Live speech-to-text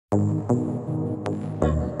Recording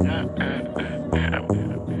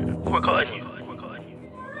you.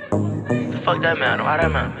 Fuck that man. Why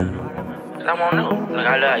that man? Cause I won't know. Look,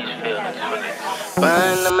 I love how you feel.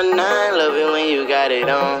 Bun number 9, love it when you got it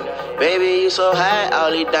on. Baby, you so hot,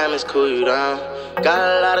 all these diamonds cool you down. Got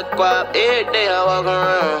a lot of guap, every day I walk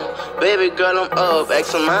around. Baby girl, I'm up,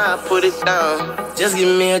 ask them how I put it down. Just give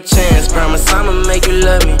me a chance, promise I'ma make you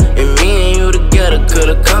love me. And me and you together could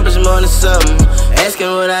accomplish more than something.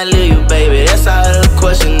 Asking would I leave you, baby, that's all the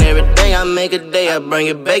question. Everything I make a day, I bring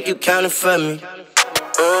it back, you count it for me.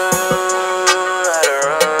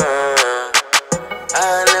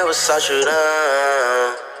 I never sought you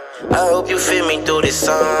down. I hope you feel me through this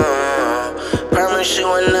song. Promise you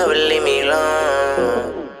will never leave me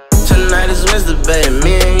alone. Tonight is Wednesday, baby,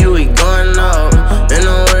 me and you, we going out. And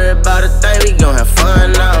don't worry about a thing, we gon' have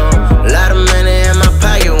fun now. A lot of money in my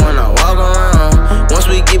pocket when I walk around. Once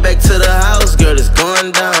we get back to the house, girl, it's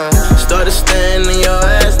going down. Started staring in your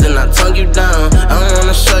ass, then I tongue you down. I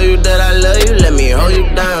wanna show you that I love you, let me hold you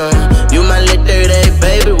down. You my little 30-day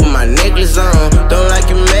baby with my necklace on. Don't like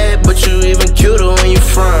you mad, but you even cuter when you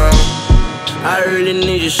from. I really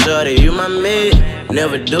need you, shorty, you my mate.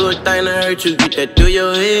 Never do a thing to hurt you, get that through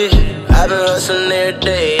your head. I've been hustling every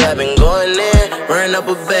day, I've been going in. Run up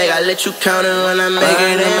a bag, I let you count it when I make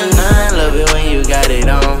it in. 9, love it when you got it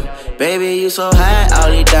on. Baby, you so hot,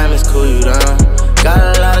 all these diamonds cool you down. Got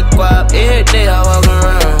a lot of guap, every day I walk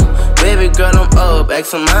around. Baby girl, I'm up,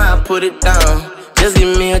 ask them how I put it down. Just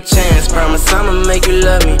give me a chance, promise I'ma make you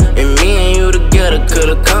love me. And me and you together could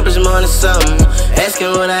accomplish more than something.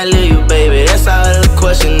 Asking would I leave you, baby, that's all the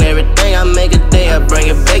question. Everything I make a day, I bring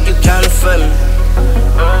it back, you count it for me.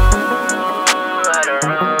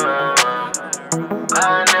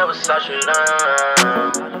 I never sought you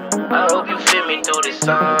down. I hope you feel me through this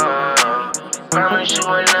song. Promise you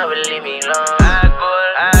will never leave me alone.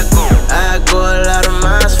 I go a lot of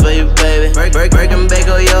miles for you, baby. Breaking back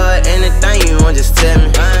on your heart, anything you want, just tell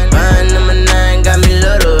me. Mine number 9 got me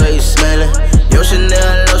love the way you smelling. Your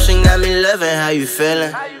Chanel lotion got me loving how you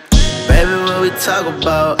feeling. Baby, what we talk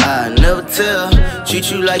about, I never tell. Treat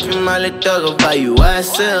you like you my little dog, I'll buy you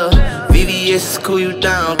YSL. VVS is cool you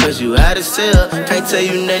down, cause you out of sell. Can't tell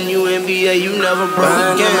you nothing, you NBA, you never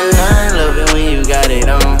broke again. I love it when you got it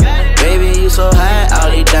on. Baby, you so hot,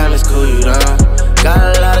 all these diamonds cool you down.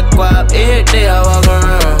 Got a lot of guap, every day I walk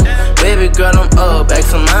around. Baby girl, I'm up,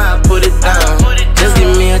 ask them how I put it down. Just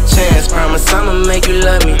give me a chance, promise I'ma make you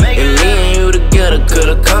love me. And me and you together could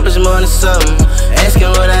accomplish more than something. Asking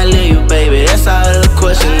would I leave you, baby, that's all the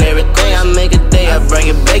question. Everything I make a day, I bring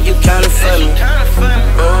it back, you count it for me.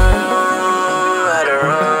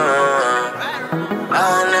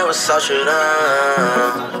 I never sought you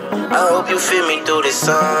down. I hope you feel me through this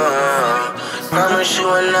song. Promise you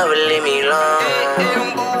will never leave me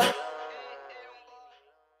alone.